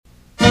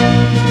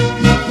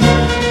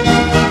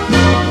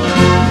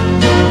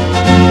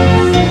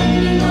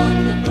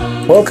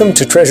Welcome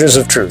to Treasures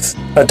of Truth,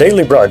 a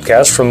daily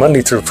broadcast from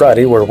Monday through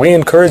Friday where we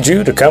encourage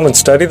you to come and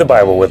study the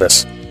Bible with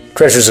us.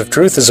 Treasures of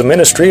Truth is a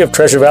ministry of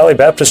Treasure Valley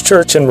Baptist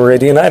Church in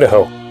Meridian,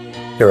 Idaho.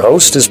 Your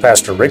host is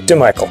Pastor Rick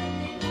DeMichael.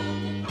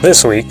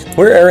 This week,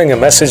 we're airing a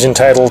message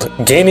entitled,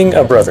 Gaining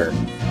a Brother.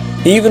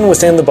 Even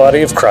within the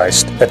body of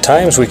Christ, at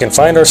times we can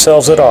find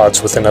ourselves at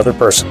odds with another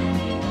person.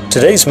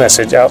 Today's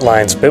message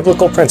outlines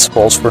biblical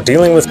principles for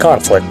dealing with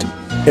conflict,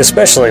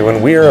 especially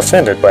when we are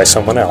offended by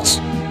someone else.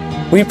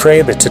 We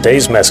pray that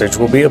today's message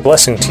will be a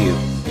blessing to you.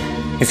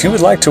 If you would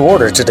like to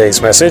order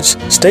today's message,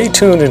 stay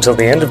tuned until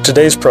the end of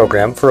today's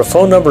program for a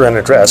phone number and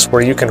address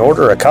where you can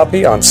order a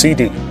copy on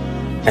CD.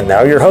 And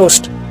now your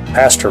host,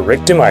 Pastor Rick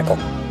DeMichael.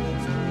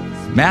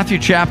 Matthew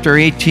chapter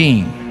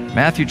 18.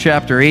 Matthew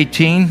chapter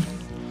 18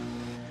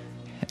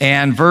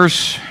 and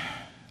verse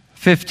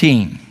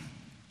 15.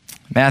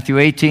 Matthew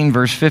 18,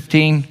 verse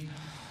 15.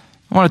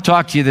 I want to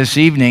talk to you this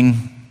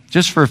evening,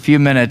 just for a few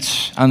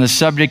minutes, on the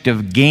subject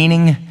of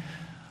gaining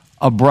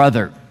a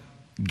brother.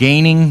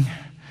 Gaining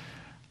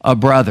a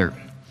brother.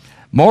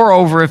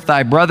 Moreover, if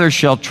thy brother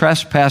shall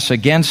trespass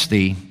against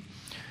thee,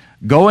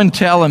 go and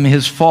tell him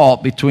his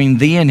fault between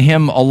thee and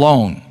him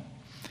alone.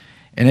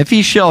 And if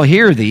he shall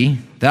hear thee,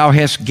 thou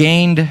hast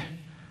gained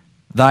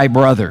thy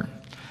brother.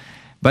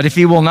 But if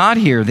he will not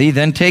hear thee,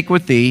 then take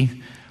with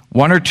thee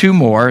one or two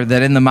more,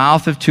 that in the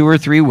mouth of two or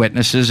three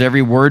witnesses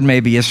every word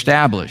may be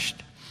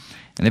established.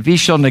 And if he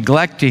shall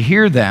neglect to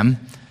hear them,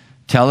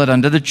 tell it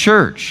unto the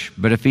church.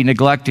 But if he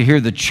neglect to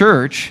hear the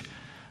church,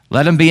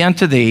 let him be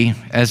unto thee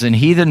as an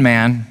heathen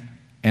man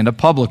and a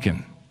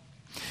publican.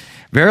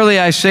 Verily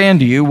I say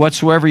unto you,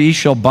 whatsoever ye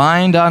shall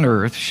bind on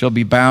earth shall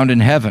be bound in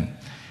heaven.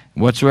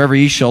 Whatsoever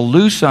ye shall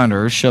loose on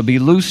earth shall be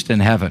loosed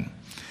in heaven.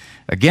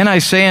 Again I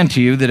say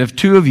unto you, that if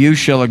two of you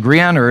shall agree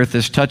on earth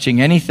as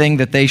touching anything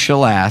that they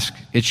shall ask,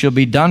 it shall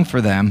be done for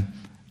them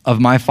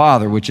of my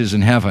Father which is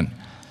in heaven.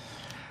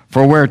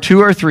 For where two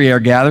or three are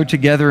gathered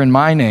together in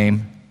my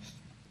name,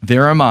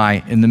 there am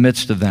I in the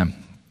midst of them.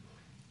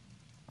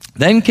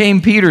 Then came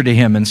Peter to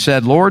him and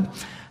said, Lord,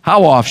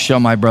 how oft shall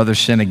my brother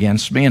sin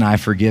against me, and I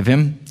forgive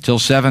him? Till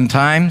 7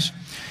 times?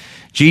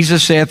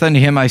 Jesus saith unto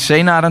him, I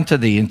say not unto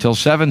thee until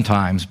 7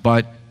 times,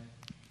 but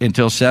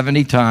until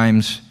 70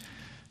 times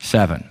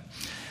 7.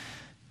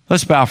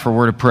 Let's bow for a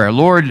word of prayer.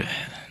 Lord,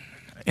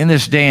 in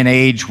this day and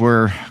age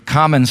where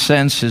common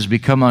sense has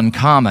become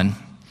uncommon,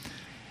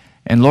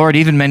 and Lord,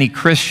 even many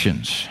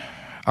Christians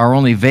are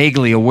only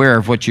vaguely aware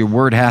of what your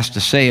word has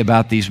to say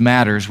about these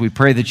matters, we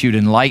pray that you'd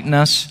enlighten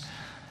us,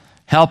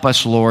 help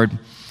us, Lord,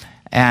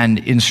 and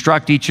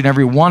instruct each and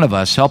every one of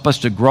us. Help us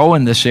to grow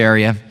in this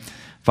area.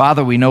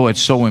 Father, we know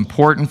it's so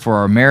important for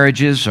our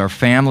marriages, our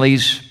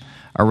families,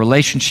 our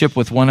relationship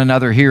with one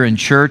another here in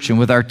church, and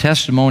with our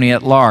testimony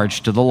at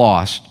large to the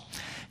lost.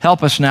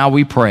 Help us now,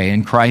 we pray,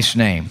 in Christ's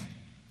name.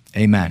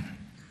 Amen.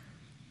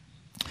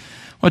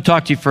 I want to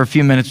talk to you for a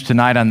few minutes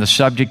tonight on the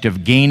subject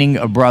of gaining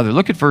a brother.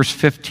 Look at verse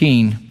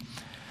 15.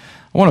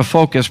 I want to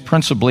focus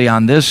principally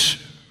on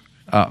this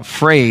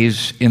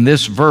phrase in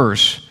this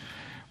verse,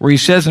 where he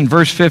says in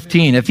verse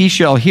 15, if he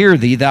shall hear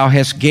thee, thou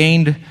hast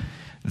gained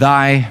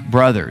thy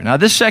brother. Now,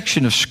 this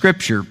section of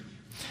Scripture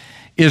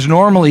is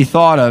normally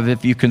thought of,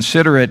 if you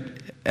consider it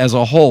as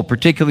a whole,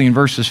 particularly in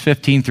verses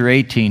 15 through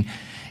 18,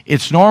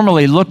 it's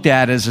normally looked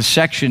at as a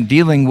section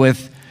dealing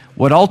with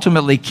what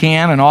ultimately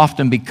can and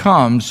often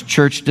becomes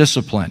church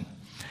discipline.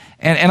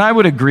 And I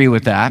would agree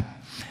with that,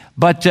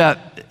 but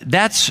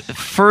that's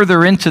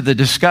further into the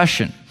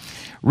discussion.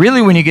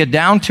 Really, when you get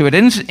down to it,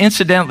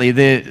 incidentally,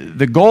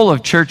 the goal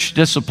of church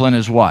discipline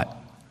is what?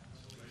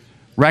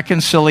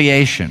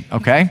 Reconciliation,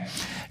 okay?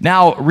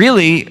 Now,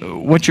 really,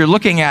 what you're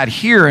looking at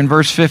here in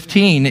verse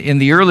 15, in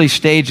the early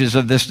stages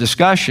of this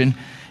discussion,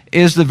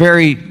 is the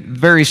very,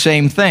 very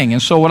same thing.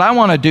 And so what I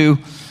want to do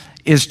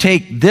is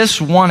take this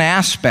one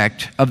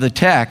aspect of the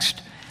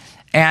text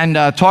and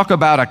talk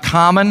about a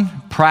common,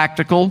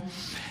 practical,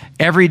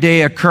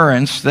 everyday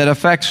occurrence that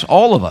affects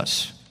all of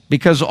us.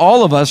 Because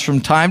all of us,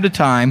 from time to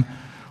time,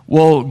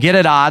 will get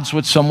at odds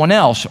with someone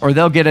else, or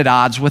they'll get at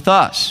odds with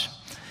us.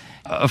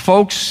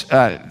 Folks,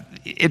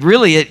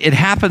 it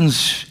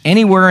happens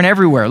anywhere and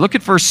everywhere. Look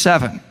at verse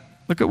 7.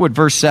 Look at what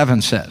verse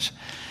 7 says.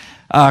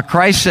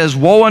 Christ says,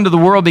 woe unto the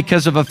world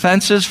because of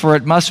offenses, for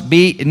it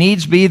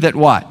needs be that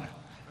what?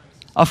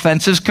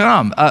 Offenses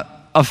come.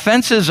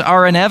 Offenses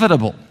are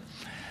inevitable.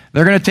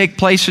 They're going to take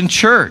place in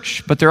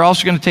church, but they're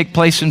also going to take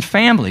place in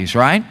families,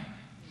 right?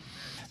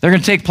 They're going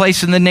to take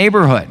place in the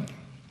neighborhood.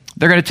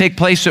 They're going to take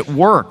place at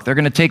work. They're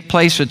going to take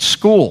place at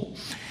school.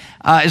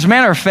 As a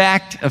matter of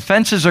fact,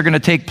 offenses are going to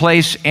take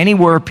place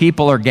anywhere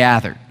people are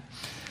gathered.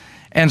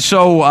 And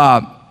so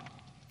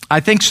I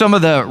think some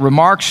of the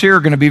remarks here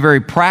are going to be very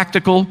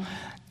practical.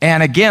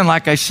 And again,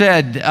 like I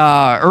said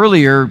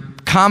earlier,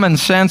 common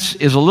sense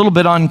is a little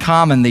bit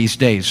uncommon these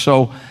days.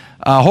 So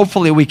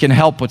hopefully we can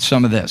help with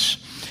some of this.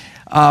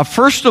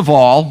 First of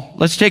all,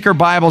 let's take our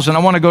Bibles, and I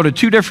want to go to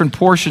two different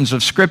portions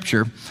of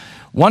Scripture.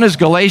 One is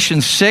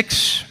Galatians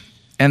 6,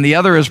 and the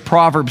other is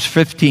Proverbs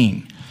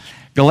 15.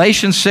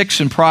 Galatians 6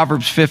 and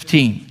Proverbs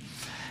 15.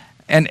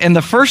 And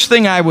the first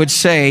thing I would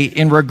say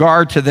in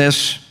regard to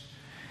this,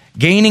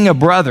 gaining a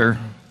brother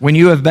when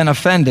you have been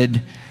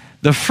offended,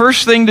 the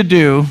first thing to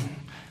do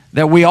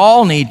that we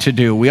all need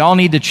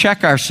to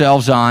check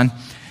ourselves on,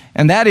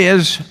 and that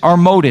is our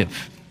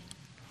motive.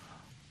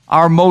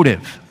 Our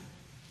motive.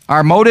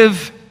 Our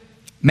motive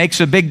makes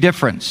a big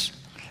difference.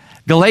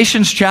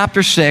 Galatians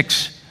chapter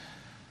 6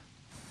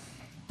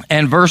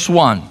 and verse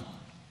 1.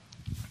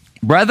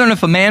 Brethren,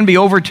 if a man be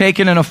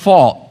overtaken in a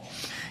fault,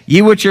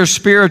 ye which are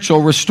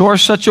spiritual, restore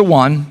such a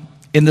one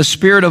in the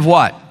spirit of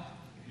what?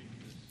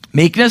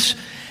 Meekness,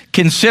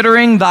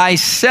 considering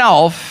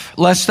thyself,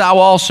 lest thou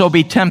also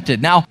be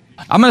tempted. Now,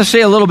 I'm going to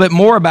say a little bit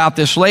more about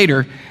this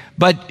later,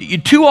 but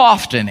too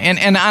often,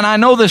 and I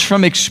know this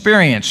from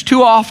experience,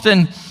 too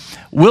often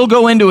we'll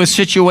go into a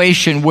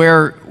situation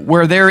where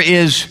there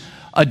is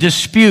a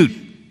dispute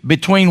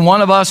between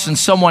one of us and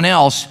someone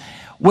else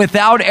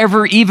without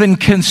ever even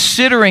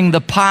considering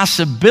the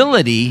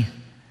possibility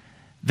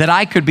that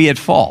I could be at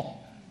fault.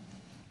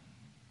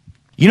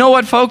 You know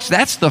what, folks?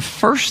 That's the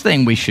first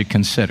thing we should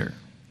consider.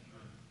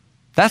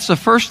 That's the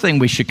first thing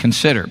we should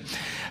consider.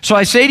 So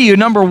I say to you,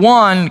 number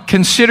one,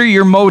 consider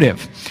your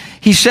motive.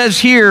 He says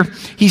here,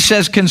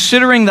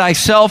 considering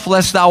thyself,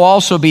 lest thou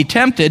also be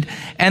tempted.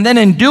 And then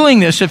in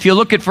doing this, if you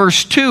look at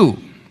verse 2,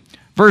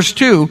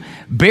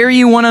 bear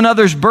ye one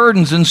another's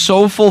burdens and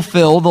so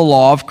fulfill the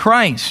law of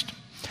Christ.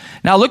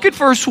 Now look at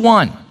verse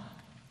 1.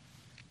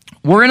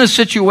 We're in a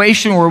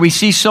situation where we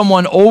see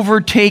someone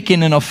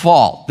overtaken in a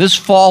fault. This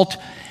fault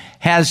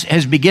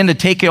has begun to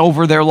take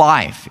over their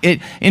life.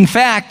 In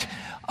fact,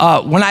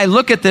 when I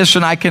look at this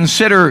and I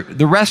consider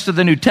the rest of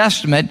the New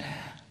Testament,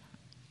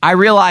 I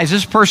realize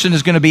this person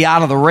is going to be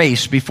out of the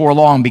race before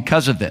long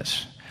because of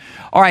this.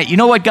 All right, you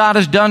know what God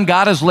has done?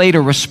 God has laid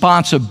a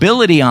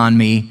responsibility on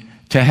me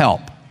to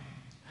help.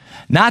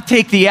 Not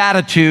take the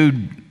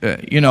attitude,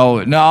 no,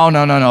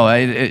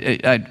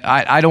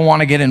 I don't want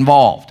to get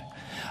involved.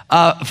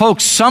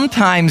 Folks,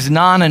 sometimes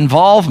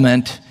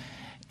non-involvement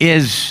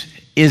is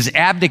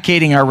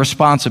abdicating our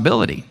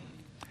responsibility.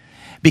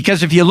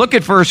 Because if you look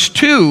at verse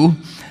 2,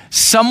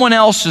 someone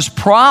else's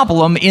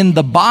problem in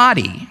the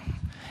body,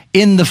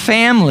 in the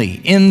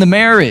family, in the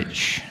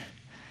marriage,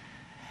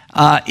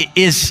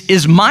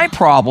 is my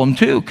problem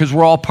too, because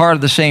we're all part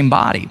of the same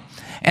body.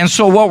 And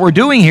so what we're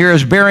doing here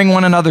is bearing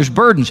one another's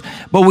burdens.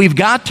 But we've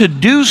got to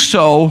do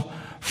so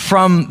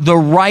from the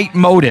right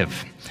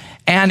motive.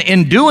 And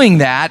in doing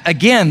that,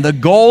 again, the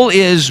goal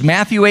is,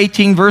 Matthew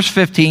 18, verse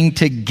 15,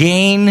 to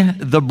gain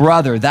the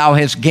brother. Thou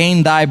hast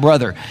gained thy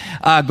brother.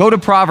 Go to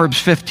Proverbs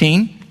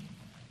 15.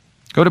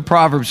 Go to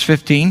Proverbs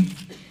 15.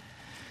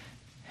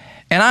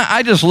 And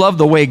I just love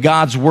the way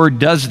God's Word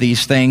does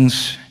these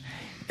things.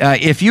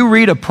 If you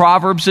read a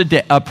proverb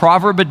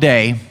a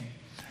day,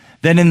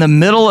 then in the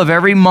middle of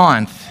every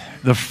month,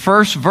 the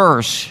first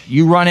verse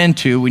you run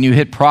into when you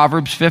hit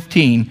Proverbs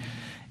 15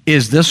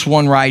 is this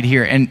one right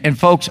here. And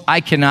folks, I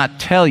cannot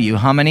tell you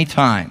how many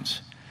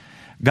times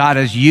God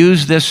has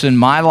used this in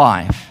my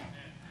life.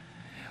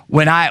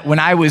 When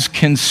I was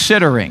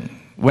considering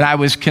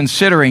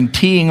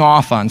teeing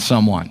off on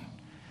someone,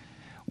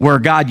 where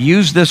God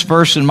used this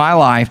verse in my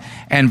life,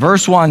 and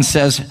verse 1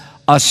 says,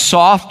 a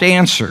soft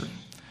answer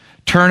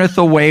turneth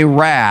away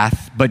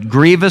wrath, but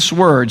grievous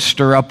words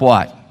stir up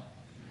what?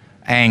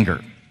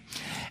 Anger.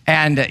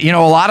 And, a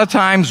lot of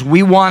times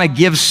we want to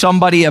give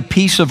somebody a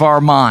piece of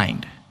our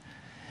mind.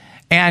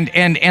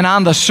 And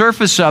on the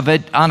surface of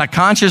it, on a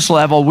conscious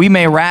level, we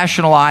may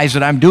rationalize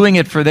that I'm doing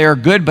it for their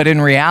good, but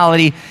in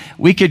reality,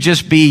 we could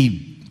just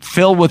be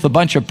filled with a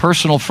bunch of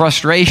personal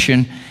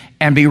frustration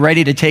and be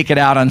ready to take it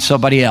out on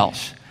somebody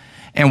else.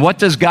 And what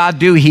does God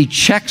do? He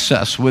checks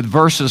us with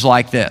verses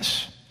like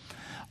this.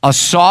 A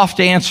soft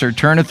answer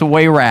turneth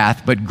away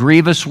wrath, but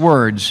grievous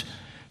words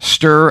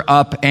stir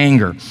up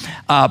anger.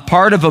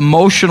 Part of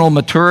emotional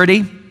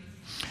maturity,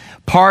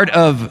 part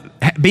of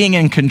being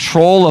in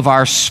control of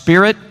our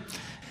spirit,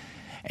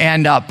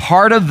 and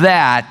part of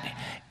that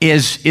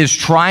is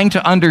trying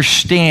to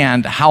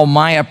understand how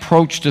my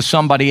approach to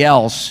somebody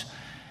else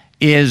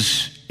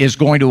is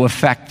going to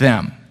affect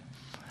them.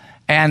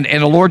 And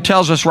the Lord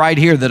tells us right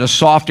here that a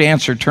soft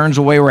answer turns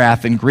away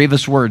wrath and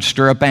grievous words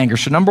stir up anger.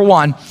 So number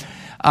one,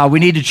 we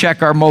need to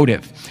check our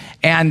motive.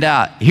 And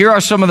here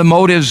are some of the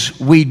motives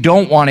we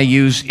don't want to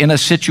use in a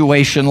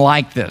situation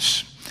like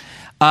this.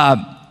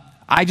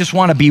 I just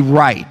want to be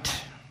right.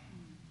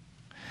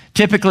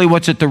 Typically,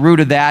 what's at the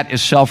root of that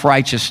is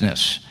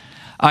self-righteousness.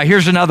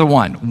 Here's another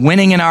one,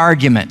 winning an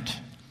argument.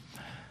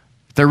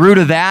 The root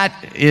of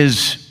that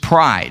is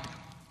pride.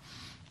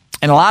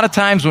 And a lot of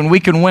times when we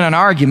can win an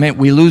argument,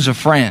 we lose a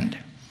friend.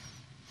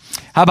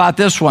 How about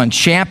this one?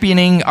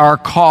 Championing our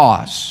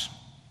cause.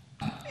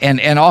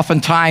 And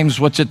oftentimes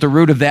what's at the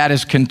root of that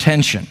is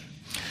contention.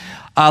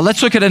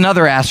 Let's look at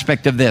another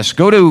aspect of this.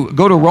 Go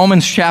to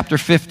Romans chapter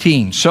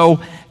 15.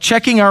 So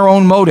checking our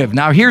own motive.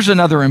 Now here's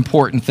another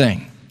important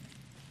thing.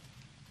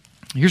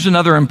 Here's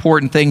another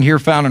important thing here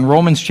found in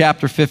Romans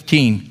chapter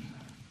 15.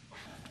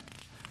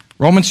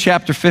 Romans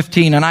chapter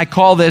 15, and I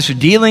call this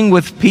dealing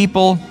with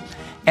people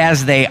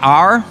as they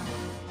are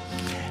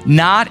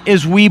not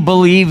as we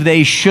believe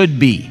they should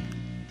be.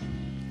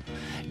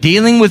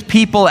 Dealing with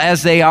people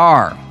as they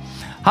are.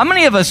 How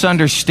many of us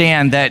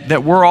understand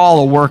that we're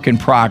all a work in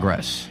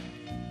progress?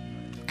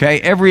 Okay,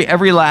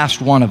 every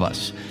last one of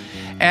us.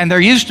 And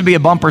there used to be a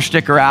bumper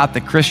sticker out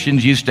that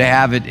Christians used to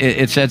have.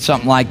 It said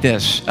something like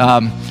this,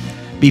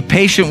 be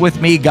patient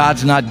with me,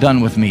 God's not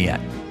done with me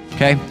yet.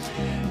 Okay?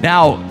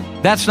 Now,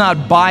 that's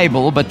not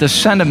Bible, but the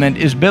sentiment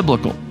is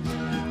biblical.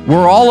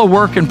 We're all a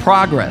work in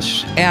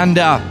progress. And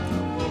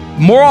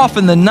more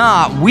often than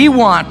not, we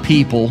want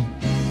people,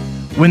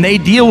 when they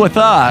deal with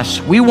us,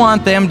 we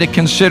want them to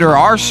consider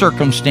our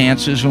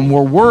circumstances and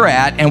where we're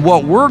at and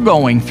what we're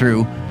going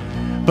through.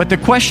 But the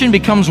question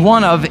becomes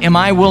one of, am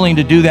I willing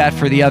to do that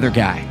for the other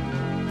guy?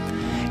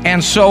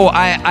 And so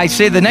I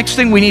say the next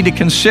thing we need to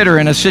consider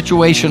in a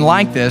situation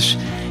like this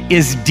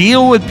is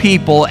deal with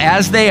people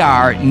as they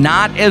are,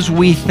 not as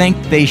we think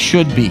they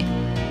should be.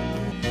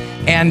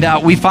 And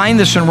we find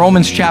this in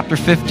Romans chapter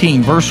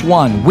 15, verse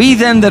 1. We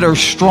then that are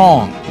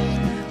strong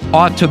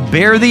ought to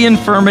bear the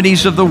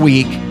infirmities of the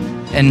weak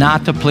and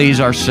not to please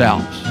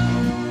ourselves.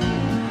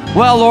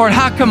 Well, Lord,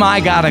 how come I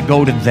got to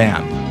go to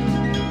them?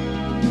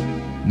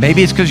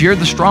 Maybe it's because you're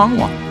the strong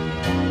one.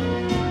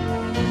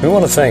 We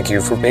want to thank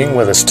you for being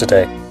with us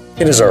today.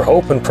 It is our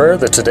hope and prayer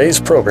that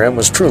today's program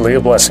was truly a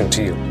blessing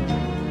to you.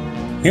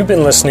 You've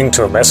been listening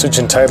to a message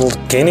entitled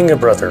Gaining a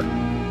Brother.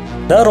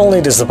 Not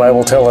only does the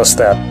Bible tell us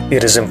that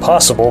it is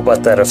impossible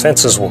but that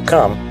offenses will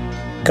come,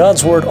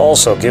 God's Word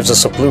also gives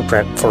us a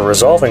blueprint for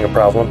resolving a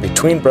problem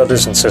between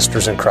brothers and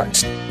sisters in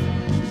Christ.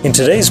 In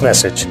today's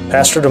message,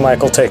 Pastor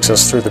DeMichael takes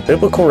us through the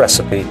biblical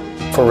recipe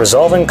for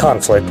resolving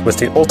conflict with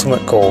the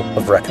ultimate goal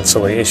of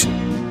reconciliation.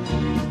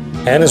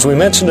 And as we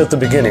mentioned at the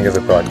beginning of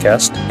the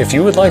broadcast, if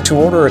you would like to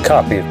order a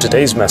copy of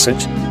today's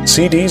message,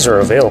 CDs are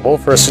available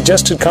for a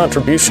suggested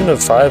contribution of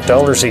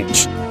 $5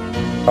 each.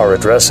 Our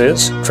address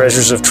is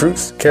Treasures of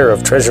Truth, care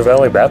of Treasure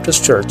Valley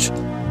Baptist Church,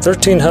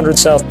 1300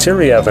 South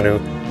Thierry Avenue,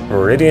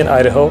 Meridian,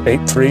 Idaho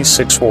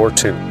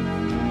 83642.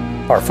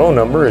 Our phone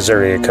number is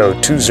area code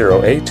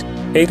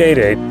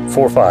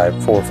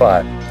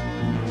 208-888-4545.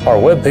 Our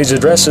webpage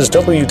address is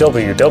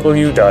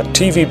www.tvbc.org.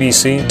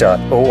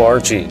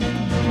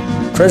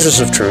 Treasures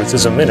of Truth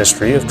is a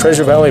ministry of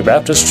Treasure Valley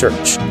Baptist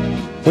Church.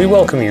 We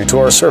welcome you to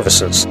our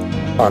services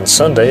on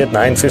Sunday at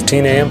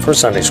 9:15 a.m. for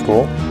Sunday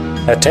School,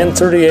 at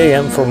 10:30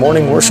 a.m. for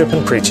morning worship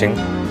and preaching,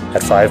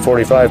 at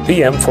 5:45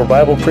 p.m. for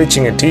Bible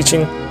preaching and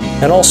teaching,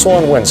 and also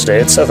on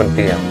Wednesday at 7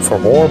 p.m. for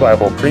more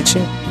Bible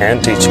preaching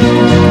and teaching.